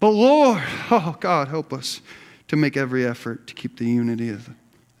 But Lord, oh God, help us to make every effort to keep the unity of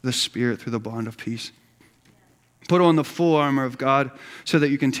the Spirit through the bond of peace. Put on the full armor of God so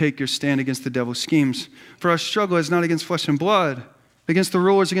that you can take your stand against the devil's schemes. For our struggle is not against flesh and blood, against the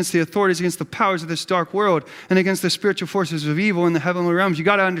rulers, against the authorities, against the powers of this dark world, and against the spiritual forces of evil in the heavenly realms. You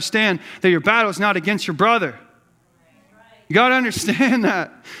got to understand that your battle is not against your brother. You got to understand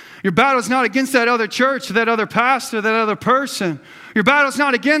that. Your battle is not against that other church, that other pastor, that other person. Your battle is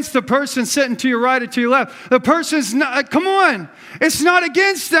not against the person sitting to your right or to your left. The person's not, come on. It's not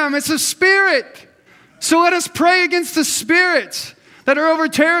against them. It's a spirit. So let us pray against the spirits that are over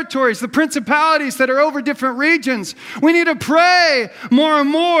territories, the principalities that are over different regions. We need to pray more and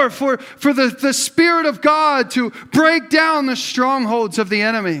more for the Spirit of God to break down the strongholds of the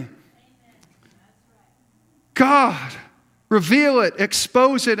enemy. God, reveal it,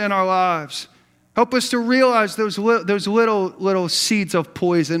 expose it in our lives. Help us to realize those little seeds of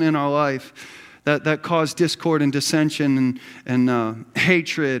poison in our life that cause discord and dissension and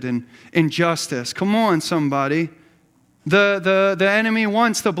hatred and injustice. Come on, somebody. The enemy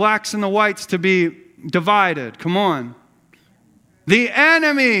wants the blacks and the whites to be divided. Come on. The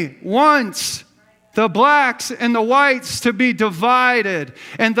enemy wants the blacks and the whites to be divided,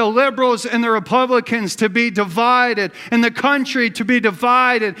 and the liberals and the Republicans to be divided, and the country to be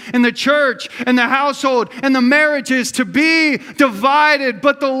divided, and the church and the household and the marriages to be divided.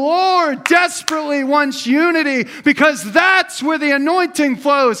 But the Lord desperately wants unity, because that's where the anointing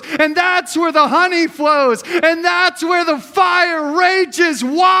flows, and that's where the honey flows, and that's where the fire rages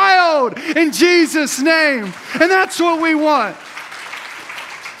wild in Jesus' name. And that's what we want.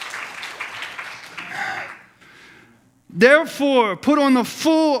 Therefore, put on the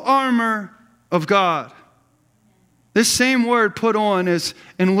full armor of God. This same word put on is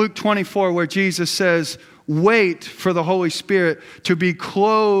in Luke 24, where Jesus says, wait for the Holy Spirit to be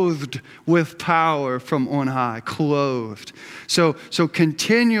clothed with power from on high. Clothed. So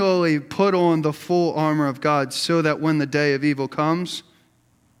continually put on the full armor of God, so that when the day of evil comes,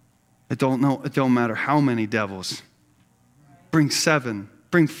 it don't matter how many devils. Bring 7.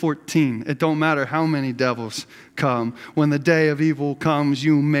 Bring 14. It don't matter how many devils come. When the day of evil comes,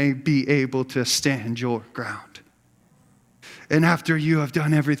 you may be able to stand your ground. And after you have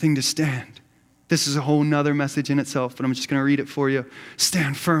done everything to stand, this is a whole nother message in itself, but I'm just going to read it for you.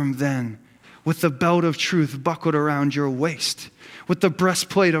 Stand firm then, with the belt of truth buckled around your waist, with the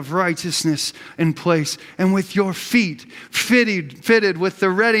breastplate of righteousness in place, and with your feet fitted with the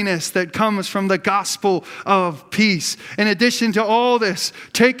readiness that comes from the gospel of peace. In addition to all this,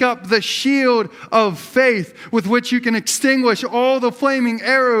 take up the shield of faith, with which you can extinguish all the flaming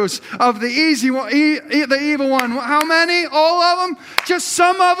arrows of the evil one. How many? All of them? Just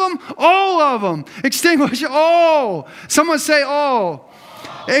some of them? All of them. Extinguish all. Someone say all.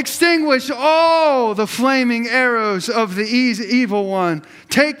 Extinguish all the flaming arrows of the evil one.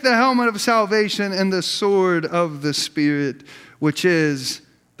 Take the helmet of salvation and the sword of the Spirit, which is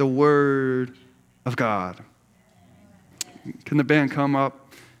the word of God. Can the band come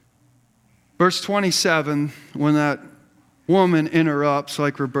up? Verse 27, when that woman interrupts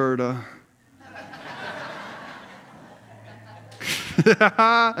like Roberta.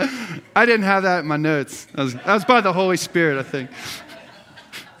 I didn't have that in my notes. That was by the Holy Spirit, I think.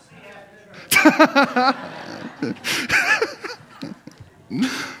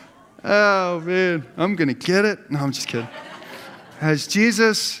 Oh, man. I'm going to get it. No, I'm just kidding. As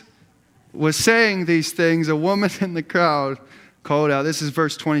Jesus was saying these things, a woman in the crowd called out. This is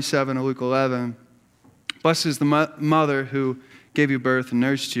verse 27 of Luke 11. Blessed is the mother who gave you birth and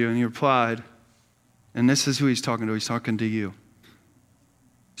nursed you. And he replied, and this is who he's talking to. He's talking to you.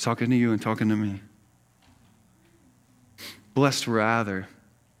 He's talking to you and talking to me. Blessed rather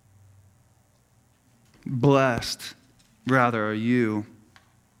are you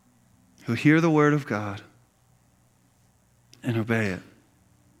who hear the word of God and obey it.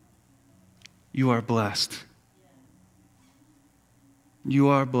 You are blessed. You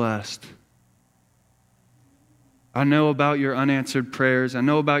are blessed. I know about your unanswered prayers. I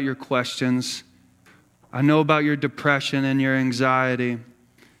know about your questions. I know about your depression and your anxiety.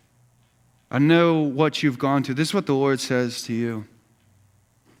 I know what you've gone through. This is what the Lord says to you.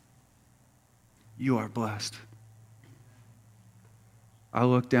 You are blessed. I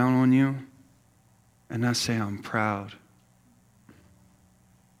look down on you and I say, I'm proud.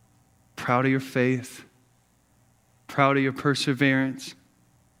 Proud of your faith. Proud of your perseverance.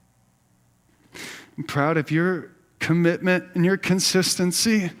 I'm proud of your commitment and your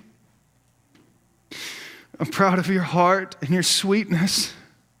consistency. I'm proud of your heart and your sweetness.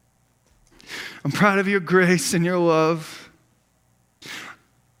 I'm proud of your grace and your love.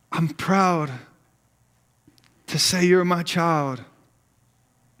 I'm proud to say you're my child.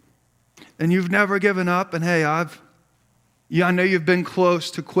 And you've never given up. And hey, I know you've been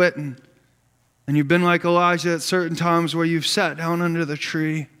close to quitting. And you've been like Elijah at certain times where you've sat down under the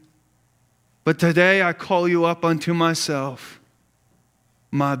tree. But today I call you up unto myself,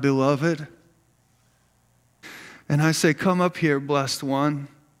 my beloved. And I say, come up here, blessed one,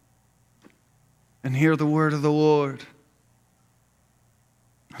 and hear the word of the Lord.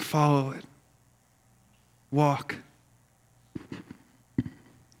 Follow it. Walk.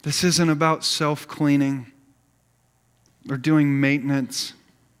 This isn't about self-cleaning or doing maintenance.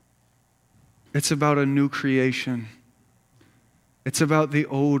 It's about a new creation. It's about the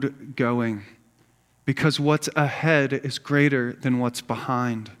old going. Because what's ahead is greater than what's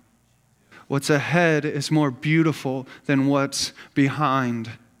behind. What's ahead is more beautiful than what's behind.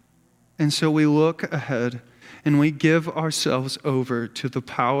 And so we look ahead and we give ourselves over to the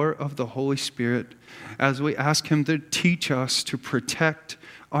power of the Holy Spirit as we ask Him to teach us to protect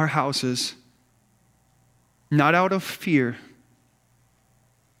our houses, not out of fear.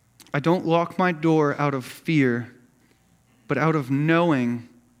 I don't lock my door out of fear, but out of knowing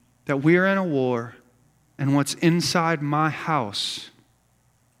that we're in a war and what's inside my house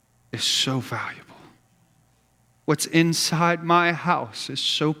is so valuable. What's inside my house is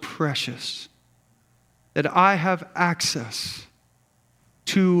so precious that I have access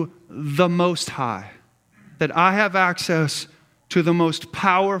to the Most High, that I have access to the most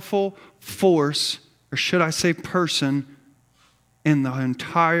powerful force, or should I say person, in the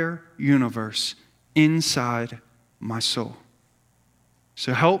entire universe inside my soul.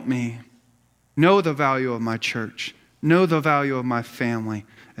 So help me know the value of my church, know the value of my family,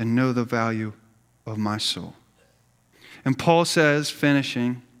 and know the value of my soul. And Paul says,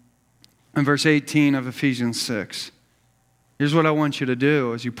 finishing, in verse 18 of Ephesians 6, here's what I want you to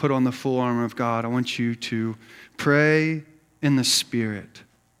do as you put on the full armor of God. I want you to pray in the Spirit,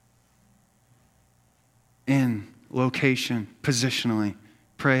 in location, positionally.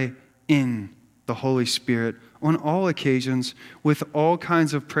 Pray in the Holy Spirit on all occasions with all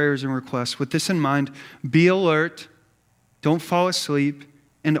kinds of prayers and requests. With this in mind, be alert, don't fall asleep,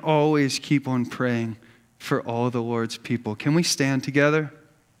 and always keep on praying for all the Lord's people. Can we stand together?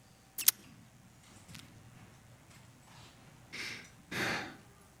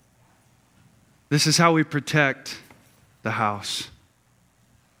 This is how we protect the house.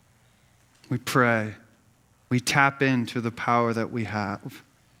 We pray. We tap into the power that we have.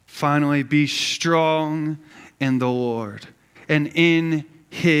 Finally, be strong in the Lord and in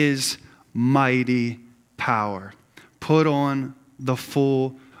His mighty power. Put on the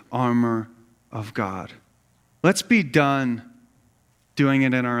full armor of God. Let's be done doing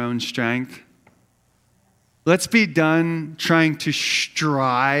it in our own strength. Let's be done trying to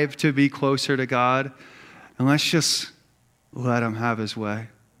strive to be closer to God, and let's just let Him have His way.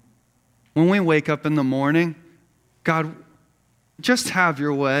 When we wake up in the morning, God, just have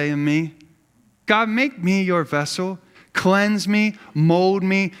your way in me. God, make me your vessel. Cleanse me, mold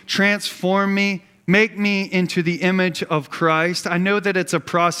me, transform me, make me into the image of Christ. I know that it's a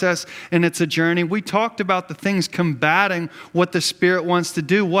process and it's a journey. We talked about the things combating what the Spirit wants to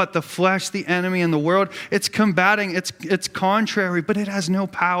do, what the flesh, the enemy, and the world. It's combating, it's contrary, but it has no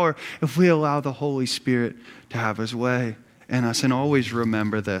power if we allow the Holy Spirit to have His way in us. And always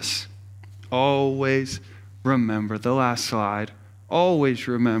remember this. Always remember, the last slide, always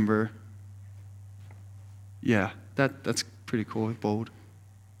remember, that's pretty cool, bold,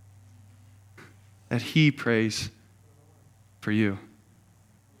 that He prays for you.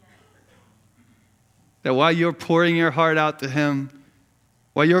 That while you're pouring your heart out to Him,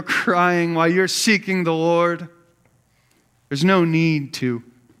 while you're crying, while you're seeking the Lord, there's no need to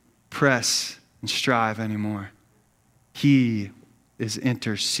press and strive anymore. He is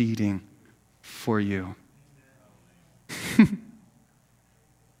interceding for you.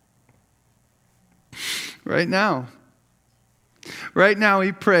 Right now,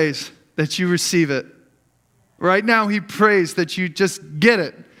 He prays that you receive it. Right now, He prays that you just get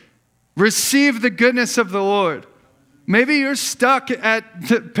it. Receive the goodness of the Lord. Maybe you're stuck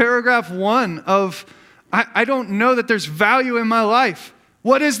at paragraph 1 of, I don't know that there's value in my life.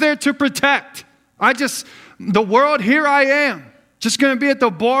 What is there to protect? The world, here I am. Just going to be at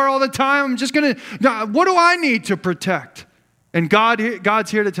the bar all the time. I'm just going to, what do I need to protect? And God's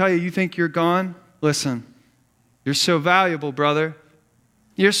here to tell you, you think you're gone? Listen, you're so valuable, brother.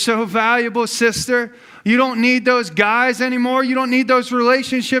 You're so valuable, sister. You don't need those guys anymore. You don't need those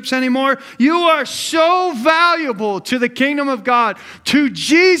relationships anymore. You are so valuable to the kingdom of God, to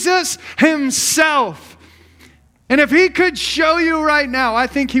Jesus Himself. And if He could show you right now, I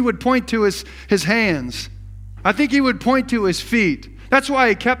think He would point to his hands. I think He would point to His feet. That's why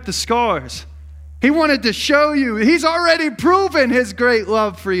He kept the scars. He wanted to show you. He's already proven His great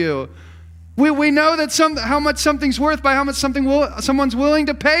love for you. We know that how much something's worth by how much someone's willing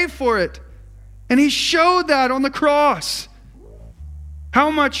to pay for it. And he showed that on the cross. How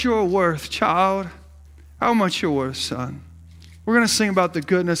much you're worth, child. How much you're worth, son. We're going to sing about the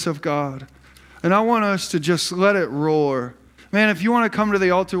goodness of God. And I want us to just let it roar. Man, if you want to come to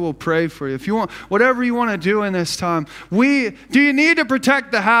the altar, we'll pray for you. If you want, whatever you want to do in this time. Do you need to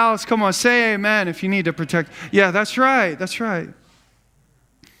protect the house? Come on, say amen if you need to protect. Yeah, that's right. That's right.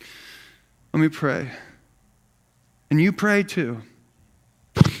 Let me pray. And you pray too.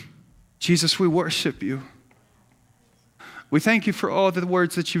 Jesus, we worship you. We thank you for all the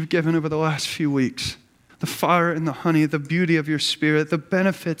words that you've given over the last few weeks. The fire and the honey, the beauty of your Spirit, the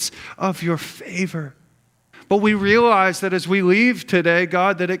benefits of your favor. But we realize that as we leave today,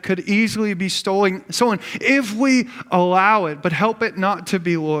 God, that it could easily be stolen if we allow it, but help it not to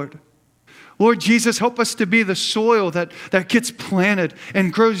be, Lord. Lord Jesus, help us to be the soil that gets planted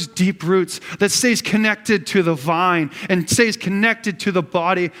and grows deep roots, that stays connected to the vine and stays connected to the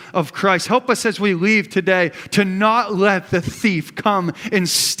body of Christ. Help us as we leave today to not let the thief come and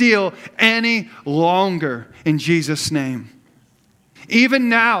steal any longer, in Jesus' name. Even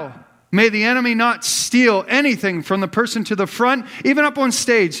now, may the enemy not steal anything from the person to the front, even up on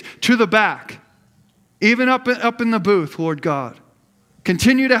stage, to the back, even up in the booth, Lord God.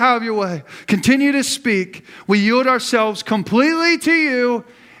 Continue to have your way. Continue to speak. We yield ourselves completely to you.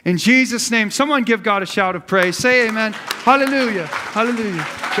 In Jesus' name, someone give God a shout of praise. Say amen. Hallelujah. Hallelujah.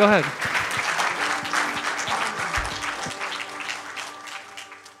 Go ahead.